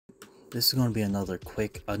this is going to be another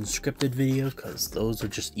quick unscripted video because those are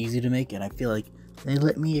just easy to make, and I feel like they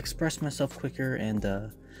let me express myself quicker,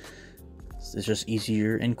 and it's just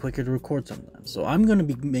easier and quicker to record sometimes. So I'm going to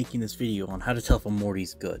be making this video on how to tell if a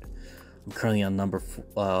Morty's good. I'm currently on number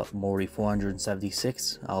Morty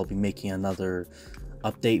 476. I'll be making another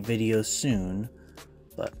update video soon,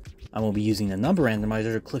 but I'm going to be using the number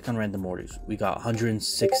randomizer to click on random Mortys. We got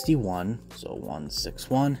 161, so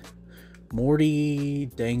 161. Morty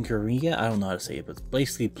Dangaria, I don't know how to say it, but it's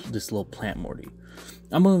basically this little plant Morty.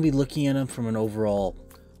 I'm going to be looking at him from an overall,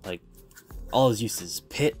 like, all his uses: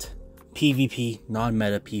 pit, PvP,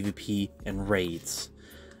 non-meta PvP, and raids.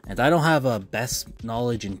 And I don't have a best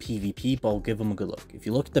knowledge in PvP, but I'll give him a good look. If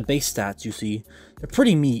you look at the base stats, you see they're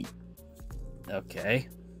pretty meat. Okay.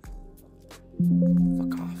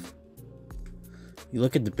 Fuck off. You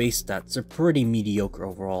look at the base stats, they're pretty mediocre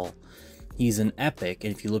overall. He's an epic,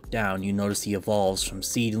 and if you look down, you notice he evolves from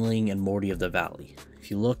Seedling and Morty of the Valley. If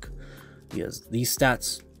you look, he has these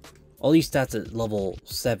stats, all these stats at level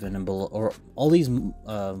 7 and below, or all these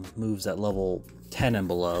moves at level 10 and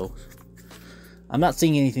below. I'm not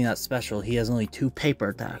seeing anything that special. He has only 2 paper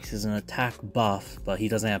attacks. He's an attack buff, but he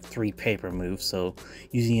doesn't have 3 paper moves, so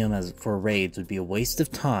using him as for raids would be a waste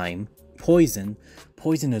of time. Poison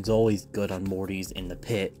is always good on Mortys in the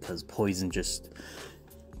pit, because poison just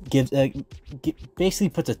gives basically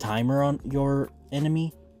puts a timer on your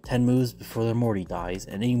enemy, 10 moves before their Morty dies,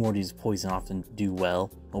 and any Morty's poison often do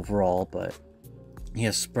well overall. But he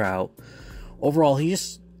has Sprout. Overall, he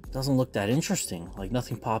just doesn't look that interesting. Like,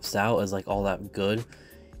 nothing pops out as like all that good.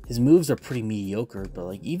 His moves are pretty mediocre, but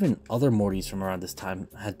like even other Mortys from around this time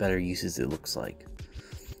had better uses, it looks like.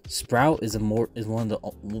 Sprout is one of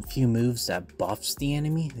the few moves that buffs the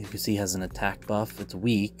enemy. You can see he has an attack buff. It's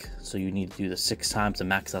weak, so you need to do this 6 times to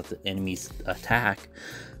max out the enemy's attack,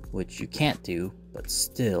 which you can't do, but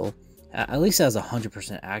still, at least it has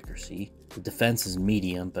 100% accuracy. The defense is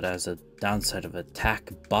medium, but has a downside of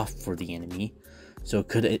attack buff for the enemy, so it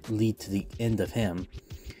could lead to the end of him.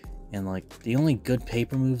 And like, the only good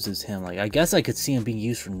paper moves is him. Like, I guess I could see him being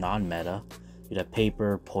used for non-meta. You'd have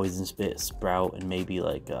paper, poison spit, sprout, and maybe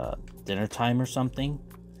like dinner time or something,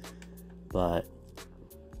 but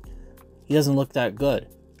he doesn't look that good.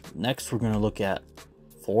 Next, we're going to look at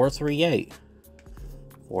 438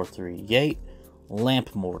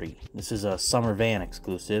 Lamp Morty. This is a summer van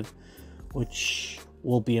exclusive, which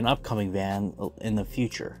will be an upcoming van in the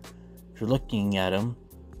future. If you're looking at him,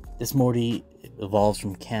 this Morty evolves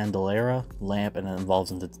from Candelera, lamp, and then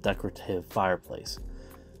evolves into the decorative fireplace.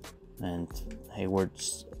 And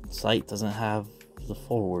Hayward's site doesn't have the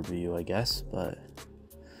forward view, I guess, but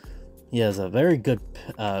he has a very good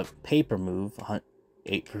paper move,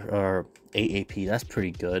 8 AP, that's pretty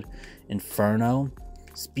good. Inferno,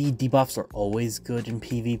 speed debuffs are always good in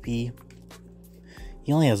PvP.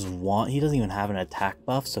 He only has 1, he doesn't even have an attack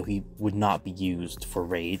buff, so he would not be used for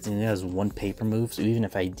raids, and he has 1 paper move, so even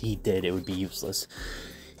if he did, it would be useless.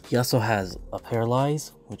 He also has a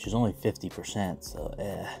Paralyze, which is only 50%, so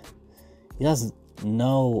he has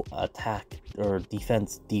no attack or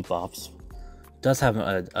defense debuffs. Does have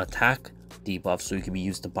an attack debuff, so he can be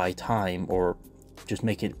used to buy time or just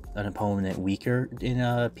make it an opponent weaker in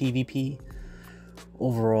PvP.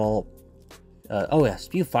 Overall, oh yeah,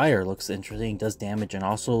 Spew Fire looks interesting. Does damage and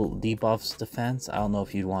also debuffs defense. I don't know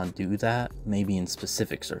if you'd want to do that. Maybe in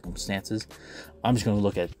specific circumstances. I'm just going to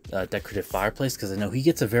look at Decorative Fireplace because I know he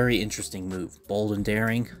gets a very interesting move. Bold and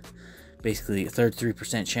Daring. Basically, a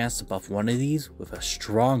 33% chance to buff one of these with a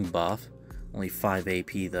strong buff. Only 5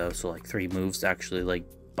 AP though, so like 3 moves to actually like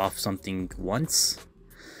buff something once.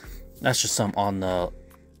 That's just some on the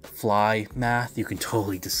fly math. You can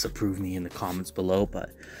totally disapprove me in the comments below,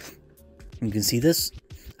 but you can see this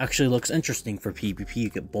actually looks interesting for PvP. You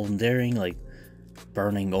get Bold and Daring, like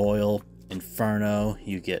Burning Oil, Inferno.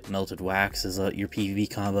 You get Melted Wax as your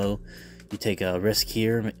PvP combo. You take a risk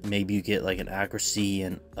here, maybe you get like an accuracy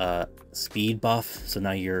and speed buff, so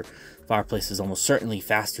now your fireplace is almost certainly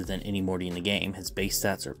faster than any Morty in the game. His base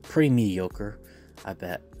stats are pretty mediocre. I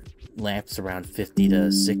bet lamps around 50 to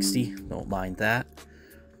 60, don't mind that.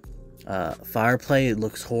 Fireplay, it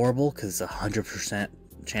looks horrible because it's 100%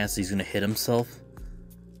 chance he's going to hit himself.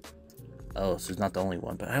 Oh, so it's not the only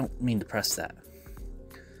one, but I don't mean to press that.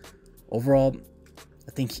 Overall,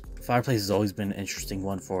 I think Fireplace has always been an interesting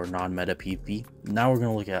one for non-meta PvP. Now we're going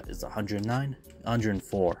to look at is 109,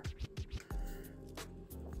 104.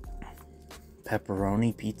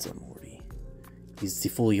 Pepperoni Pizza Morty. He's the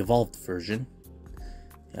fully evolved version.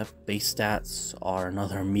 Yep, base stats are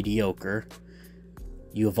another mediocre.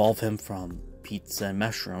 You evolve him from Pizza and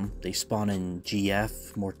Mushroom. They spawn in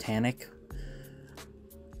GF, Mortanic.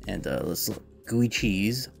 And let's look. Gooey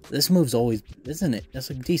cheese. This move's always, isn't it? That's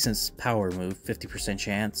a decent power move, 50%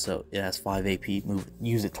 chance. So it has 5 AP.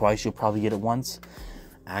 Use it twice, you'll probably get it once.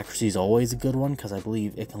 Accuracy is always a good one because I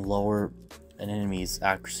believe it can lower an enemy's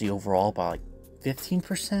accuracy overall by like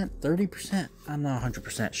 15%, 30%. I'm not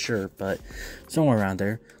 100% sure, but somewhere around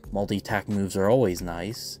there. Multi-attack moves are always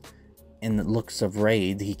nice. In the looks of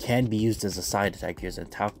Raid, he can be used as a side attack. Here's an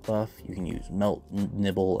attack buff. You can use Melt,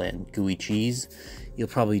 Nibble, and Gooey Cheese. You'll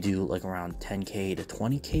probably do like around 10k to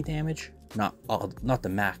 20k damage. Not the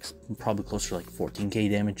max, probably closer to like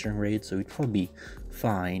 14k damage during Raid, so you'd probably be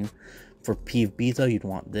fine. For PvP though, you'd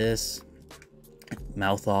want this.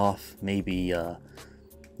 Mouth Off, maybe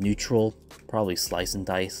Neutral, probably Slice and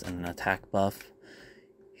Dice, and an attack buff.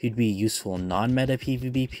 He'd be useful in non-meta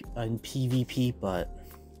PvP, but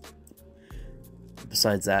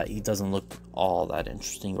besides that, he doesn't look all that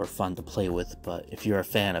interesting or fun to play with. But if you're a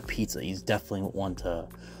fan of pizza, he's definitely one to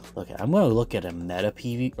look at. I'm going to look at a meta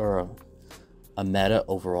PvP or a meta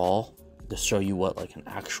overall to show you what like an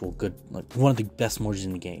actual good, like one of the best Mortys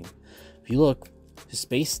in the game. If you look, his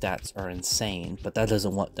space stats are insane, but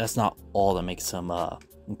that's not all that makes him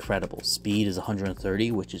incredible. Speed is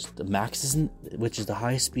 130, which is the max, which is the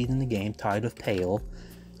highest speed in the game, tied with Pale.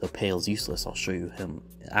 So Pale's useless. I'll show you him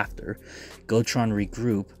after. Gotron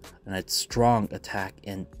Regroup, and it's strong attack,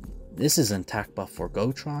 and this is an attack buff for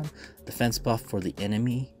Gotron, defense buff for the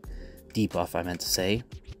enemy, debuff I meant to say,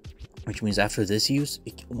 which means after this use,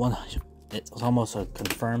 it's almost a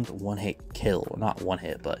confirmed one-hit kill. Well, not one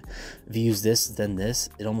hit, but if you use this, then this,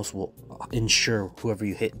 it almost will ensure whoever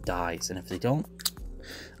you hit dies, and if they don't,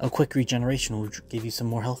 a quick regeneration will give you some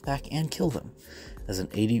more health back and kill them. As an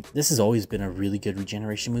 80, this has always been a really good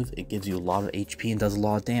regeneration move. It gives you a lot of HP and does a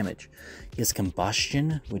lot of damage. He has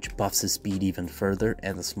Combustion, which buffs his speed even further,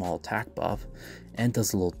 and the small attack buff, and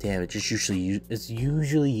does a little damage. It's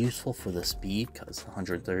usually useful for the speed, because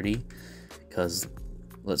 130, because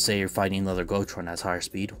let's say you're fighting another Gotron that has higher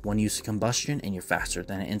speed, one use of Combustion and you're faster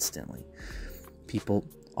than it instantly. People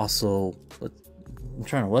also, I'm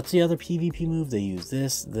trying to, what's the other PvP move? They use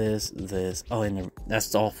this. Oh, and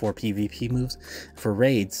that's all 4 PvP moves. For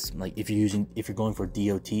raids, like if you're going for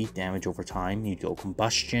DOT, damage over time, you'd go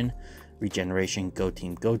Combustion, Regeneration, Go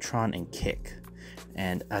Team Gotron, and Kick.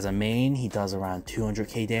 And as a main, he does around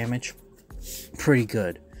 200k damage. Pretty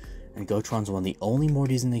good. And Gotron's one of the only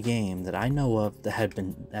Mortys in the game that I know of that has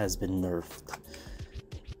been nerfed.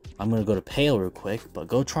 I'm gonna go to Pale real quick, but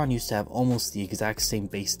Gotron used to have almost the exact same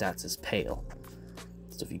base stats as Pale.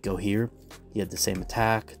 So if you go here, he had the same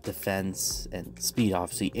attack, defense, and speed.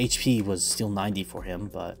 Obviously, HP was still 90 for him,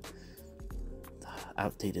 but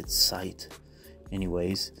outdated sight.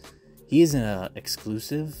 Anyways, he is an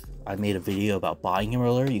exclusive. I made a video about buying him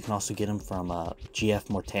earlier. You can also get him from GF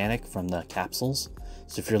Mortanic from the capsules.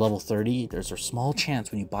 So if you're level 30, there's a small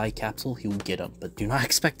chance when you buy a capsule, you will get him. But do not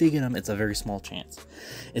expect to get him. It's a very small chance.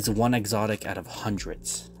 It's one exotic out of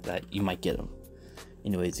hundreds that you might get him.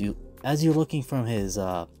 Anyways, as you're looking from his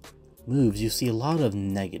moves, you see a lot of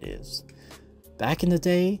negatives. Back in the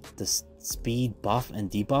day, the speed buff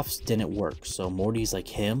and debuffs didn't work. So Mortys like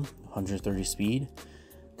him, 130 speed,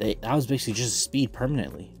 that was basically just speed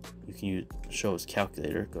permanently. You can show his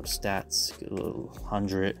calculator, go to stats, go to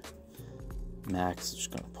 100. Max,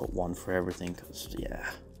 just gonna put 1 for everything because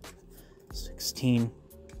yeah, 16.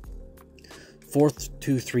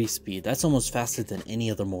 423 speed. That's almost faster than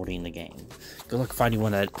any other Morty in the game. Good luck finding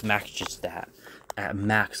one that matches that at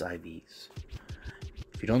max IVs.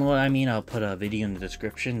 If you don't know what I mean, I'll put a video in the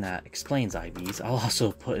description that explains IVs. I'll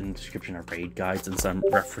also put in the description of raid guides, and so I'm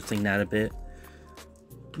referencing that a bit.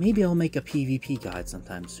 Maybe I'll make a PvP guide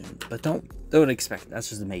sometime soon, but don't expect it. That's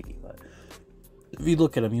just a maybe. But if you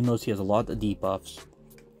look at him, you'll notice he has a lot of debuffs.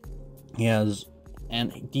 He has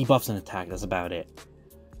debuffs and attack. That's about it.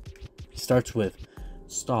 He starts with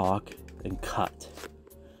Stalk and Cut,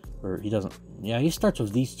 or he doesn't. Yeah, he starts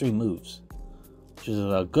with these 3 moves, which is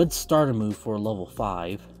a good starter move for level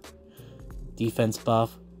 5. Defense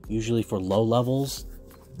buff, usually for low levels.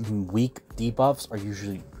 Weak debuffs are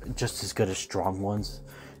usually just as good as strong ones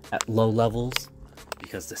at low levels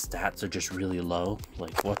because the stats are just really low.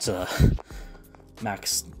 Like, what's a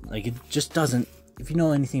max? Like, it just doesn't. If you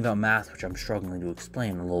know anything about math, which I'm struggling to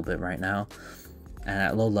explain a little bit right now, and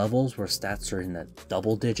at low levels where stats are in the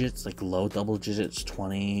double digits, like low double digits,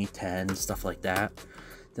 20, 10, stuff like that,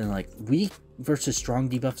 then like weak versus strong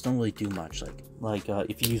debuffs don't really do much. Like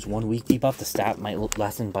if you use 1 weak debuff, the stat might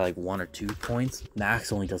lessen by like 1 or 2 points.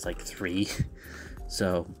 Max only does like 3.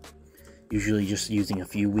 So usually just using a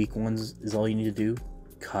few weak ones is all you need to do.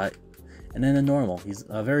 Cut, and then the normal. He's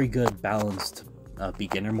a very good balanced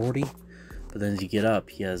beginner Morty. But then as you get up,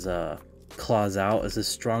 he has Claws Out as his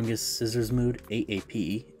strongest scissors mood, 8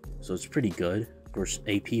 AP, so it's pretty good for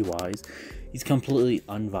AP wise. He's completely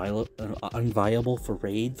unviable for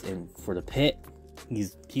raids, and for the pit,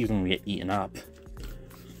 he's gonna get eaten up.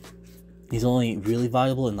 He's only really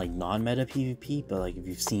viable in like non-meta PvP, but like if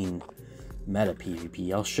you've seen meta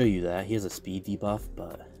PvP, I'll show you that. He has a speed debuff,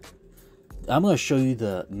 but I'm gonna show you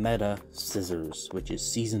the meta scissors, which is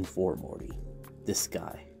season 4 Morty. This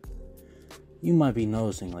guy. You might be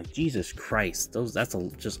noticing, like, Jesus Christ, that's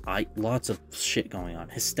lots of shit going on.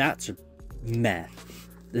 His stats are meh.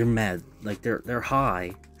 They're meh. Like, they're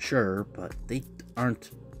high, sure, but they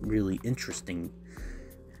aren't really interesting.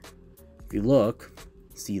 If you look,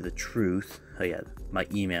 see the truth. Oh yeah, my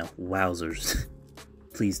email, wowzers.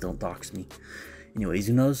 Please don't dox me. Anyways,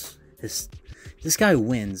 you notice this guy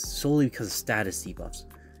wins solely because of status debuffs.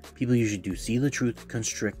 People usually do See the Truth,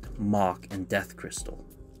 Constrict, Mock, and Death Crystal.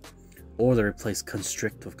 Or they replace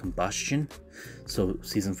Constrict with Combustion, so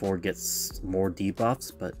Season 4 gets more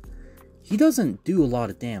debuffs, but he doesn't do a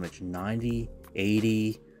lot of damage. 90,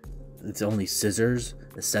 80, it's only scissors,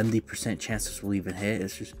 a 70% chance this will even hit.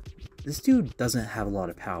 It's just, this dude doesn't have a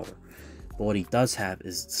lot of power, but what he does have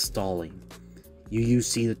is stalling. You use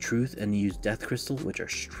See the Truth and you use Death Crystal, which are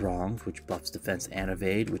strong, which buffs defense and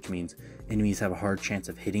evade, which means enemies have a hard chance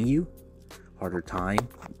of hitting you, harder time,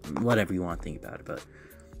 whatever you want to think about it, but.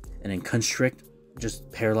 And then Constrict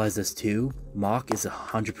just paralyze this too. Mock is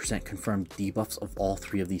 100% confirmed debuffs of all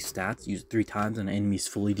 3 of these stats. Use it 3 times and the enemy's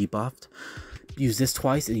fully debuffed. Use this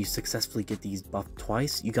twice and you successfully get these buffed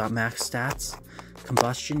twice. You got max stats.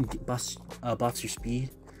 Combustion buffs your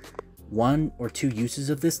speed. 1 or 2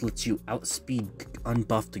 uses of this lets you outspeed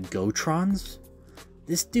unbuffed Gotrons.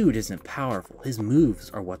 This dude isn't powerful. His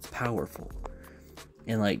moves are what's powerful.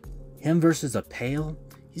 And like him versus a Pale,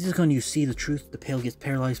 he's just going to use See the Truth. The Pale gets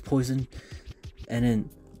paralyzed, poisoned, and then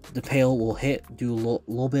the Pale will hit, do a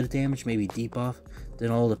little bit of damage, maybe debuff.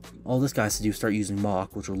 Then all this guy has to do is start using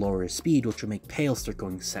Mock, which will lower his speed, which will make Pale start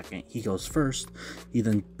going second. He goes first. He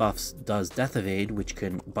then does Death Evade, which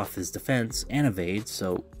can buff his defense and evade,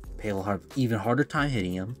 so Pale will have even harder time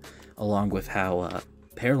hitting him, along with how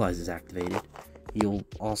Paralyze is activated. He'll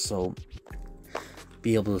also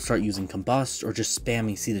be able to start using Combust, or just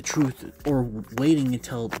spamming See the Truth, or waiting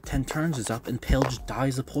until 10 turns is up and Pale just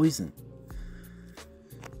dies of poison.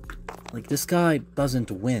 Like, this guy doesn't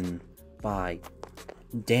win by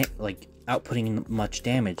outputting much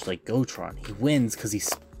damage like Gotron. He wins because he's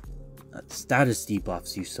status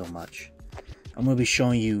debuffs you so much. I'm going to be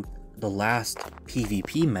showing you the last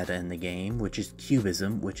PvP meta in the game, which is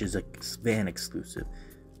Cubism, which is a Van exclusive.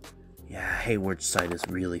 Yeah, Hayward's site is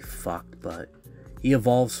really fucked, but he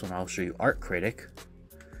evolves from, I'll show you, Art Critic,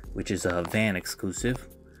 which is a Van exclusive.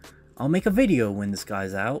 I'll make a video when this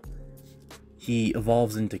guy's out. He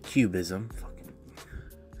evolves into Cubism. Fucking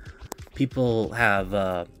people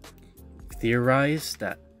have theorized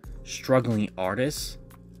that Struggling Artist,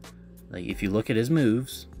 like if you look at his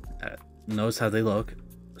moves, notice how they look.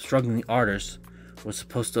 Struggling Artist was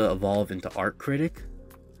supposed to evolve into Art Critic.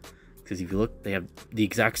 Because if you look, they have the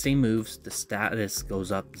exact same moves. The status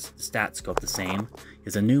goes up. The stats go up the same.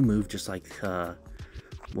 It's a new move, just like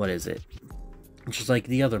what is it? Just like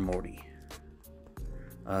the other Morty,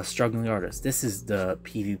 Struggling Artist. This is the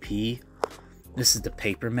PvP. This is the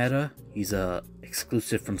paper meta. He's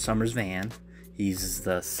exclusive from Summer's Van. He's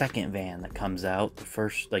the second van that comes out.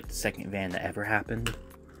 The second van that ever happened.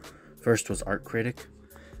 First was Art Critic.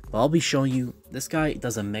 But I'll be showing you, this guy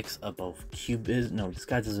does a mix of both this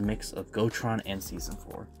guy does a mix of Gotron and Season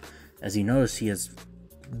 4. As you notice, he has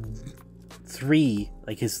 3,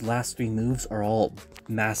 like his last 3 moves are all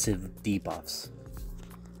massive debuffs.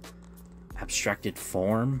 Abstracted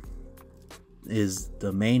Form is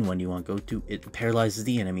the main one you want to go to. It paralyzes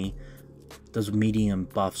the enemy, does medium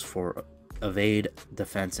buffs for evade,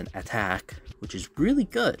 defense, and attack, which is really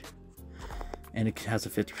good. And it has a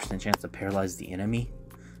 50% chance to paralyze the enemy.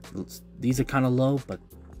 These are kind of low, but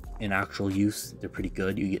in actual use, they're pretty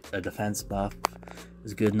good. You get a defense buff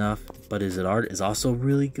is good enough, but his art is also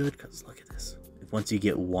really good, because look at this. Once you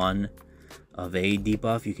get 1 evade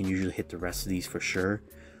debuff, you can usually hit the rest of these for sure.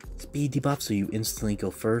 Speed debuff, so you instantly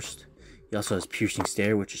go first. He also has Piercing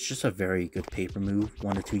Stare, which is just a very good paper move.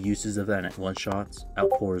 1 or 2 uses of that, and it one-shots.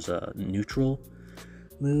 Outpours a neutral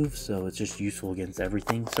move, so it's just useful against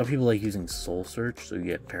everything. Some people like using Soul Search, so you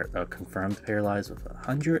get confirmed paralyzed with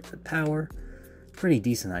 100 power. Pretty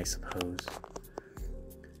decent, I suppose.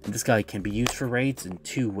 And this guy can be used for raids in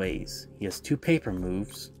 2 ways. He has 2 paper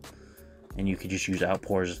moves, and you could just use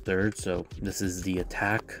Outpour as a third. So this is the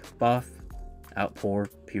attack buff, Outpour,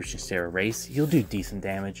 Piercing Stare, Erase. He'll do decent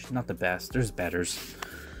damage, not the best, there's betters.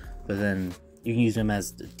 But then you can use him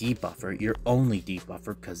as the debuffer, your only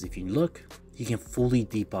debuffer, because if you look, he can fully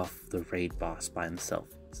debuff the raid boss by himself.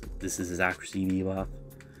 So this is his accuracy debuff.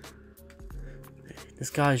 This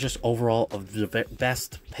guy is just overall of the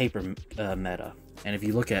best paper meta. And if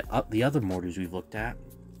you look at the other Mortys we've looked at,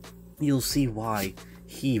 you'll see why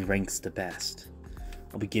he ranks the best.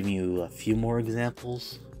 I'll be giving you a few more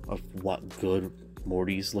examples of what good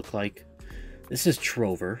Mortys look like. This is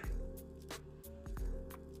Trover.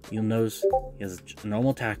 You'll notice he has a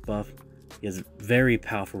normal attack buff. He has very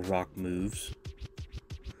powerful rock moves.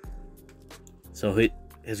 So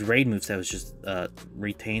his raid moveset was just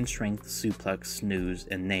retain, strength, suplex, snooze,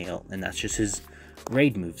 and nail, and that's just his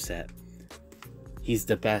raid moveset. He's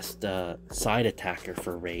the best side attacker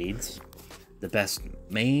for raids. The best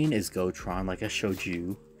main is Gotron, like I showed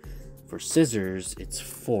you. For scissors, it's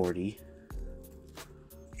 40,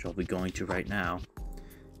 which I'll be going to right now.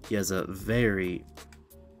 He has a very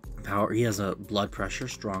he has a blood pressure,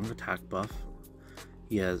 strong attack buff.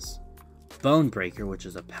 He has Bone Breaker, which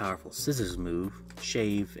is a powerful scissors move,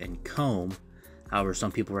 shave, and comb. However,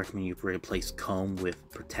 some people recommend you replace comb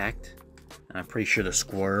with protect. And I'm pretty sure the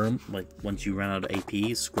squirm, like once you run out of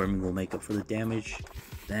AP, squirming will make up for the damage.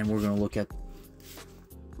 Then we're going to look at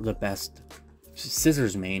the best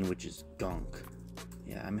scissors main, which is Gunk.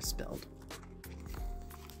 Yeah, I misspelled.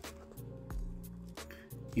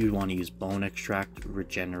 You'd want to use Bone Extract,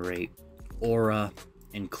 Regenerate, Aura,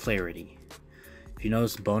 and Clarity. If you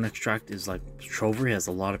notice, Bone Extract is like Trover. He has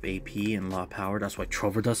a lot of AP and a lot of power. That's why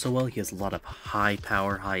Trover does so well. He has a lot of high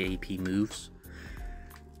power, high AP moves.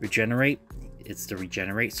 Regenerate, it's the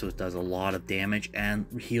Regenerate, so it does a lot of damage and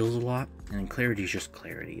heals a lot. And then Clarity is just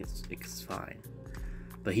Clarity. It's fine.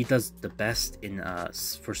 But he does the best in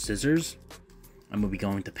for scissors. I'm gonna be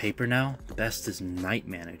going to paper now. The best is Night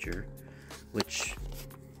Manager, which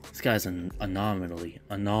this guy's an anomaly.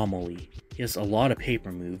 He has a lot of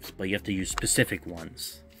paper moves, but you have to use specific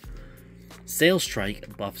ones. Sail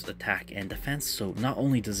Strike buffs attack and defense, so not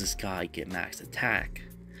only does this guy get max attack,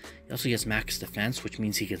 he also gets max defense, which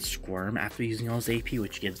means he can squirm after using all his AP,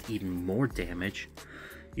 which gives even more damage.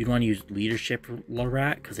 You'd want to use Leadership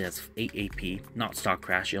Larat because it has 8 AP, not Stock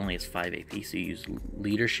Crash, it only has 5 AP, so you use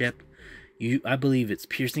Leadership. I believe it's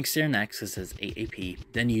Piercing Stare next because it has 8 AP.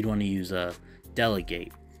 Then you'd want to use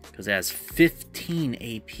Delegate because it has 15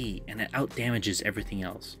 AP and it outdamages everything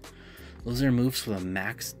else. Those are moves for the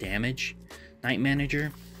max damage Night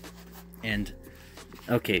Manager. And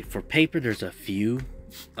okay, for paper there's a few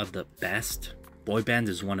of the best. Boy Band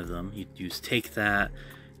is one of them. You'd use Take That,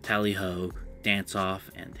 Tally Ho, Dance Off,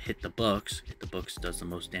 and Hit the Books. Hit the Books does the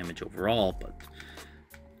most damage overall, but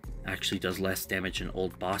actually does less damage in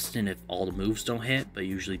Old Boston if all the moves don't hit, but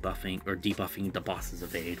usually buffing or debuffing the boss's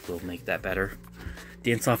evade will make that better.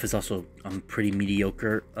 Dance Off is also pretty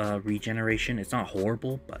mediocre regeneration. It's not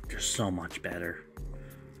horrible, but there's so much better.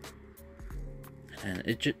 And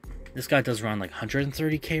this guy does around like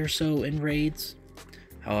 130k or so in raids.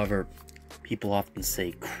 However, people often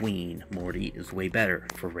say Queen Morty is way better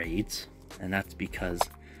for raids, and that's because,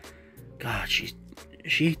 God,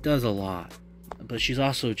 she does a lot, but she's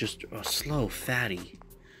also just a slow fatty.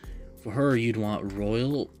 For her, you'd want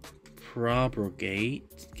Royal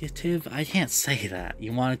Prerogative. I can't say that.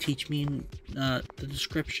 You want to teach me in the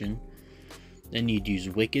description. Then you'd use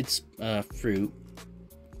Wicked Fruit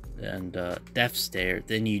and Death Stare.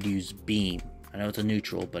 Then you'd use Beam. I know it's a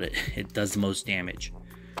neutral, but it does the most damage.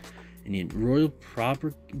 And then Royal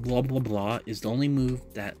Proper blah blah blah is the only move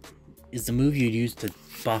that is the move you'd use to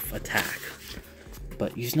buff attack.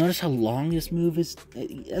 But you just notice how long this move is.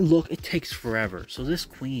 Look, it takes forever. So this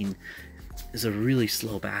Queen is a really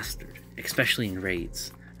slow bastard, especially in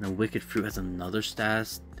raids. And the Wicked Fruit has another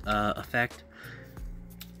status effect.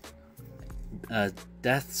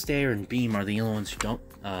 Death Stare and Beam are the only ones who don't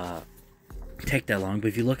take that long. But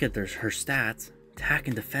if you look at her stats, attack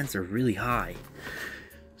and defense are really high.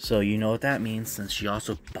 So you know what that means, since she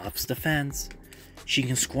also buffs defense, she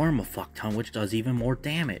can squirm a fuck ton, which does even more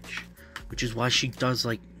damage. Which is why she does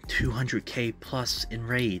like 200k plus in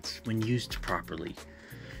raids when used properly.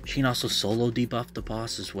 She can also solo debuff the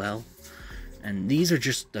boss as well. And these are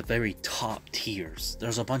just the very top tiers.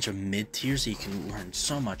 There's a bunch of mid tiers that you can learn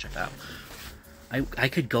so much about. I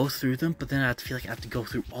could go through them, but then I feel like I have to go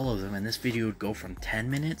through all of them, and this video would go from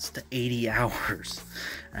 10 minutes to 80 hours.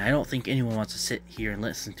 And I don't think anyone wants to sit here and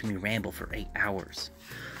listen to me ramble for 8 hours.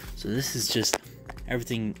 So this is just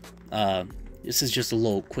everything. This is just a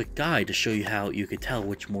little quick guide to show you how you could tell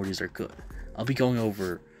which Mortys are good. I'll be going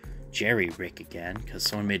over Jerry Rick again, because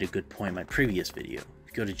someone made a good point in my previous video. If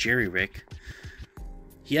you go to Jerry Rick,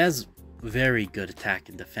 He has very good attack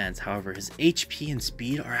and defense. However, his HP and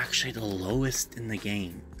speed are actually the lowest in the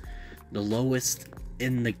game. The lowest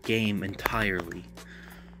in the game entirely.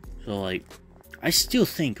 So like, I still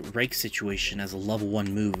think Rake Situation as a level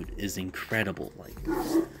 1 move is incredible. Like,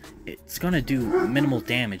 it's gonna do minimal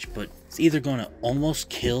damage, but it's either gonna almost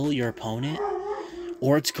kill your opponent,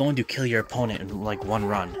 or it's going to kill your opponent in like one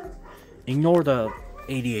run. Ignore the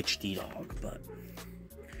ADHD dog, but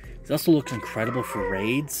it also looks incredible for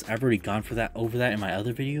raids. I've already gone for that over that in my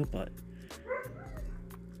other video, but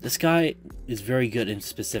this guy is very good in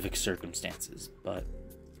specific circumstances. But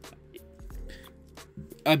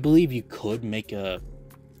I believe you could make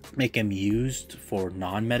him used for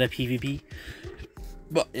non-meta PvP,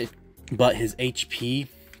 but his HP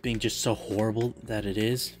being just so horrible that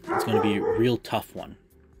it's going to be a real tough one.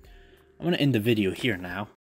 I'm going to end the video here now.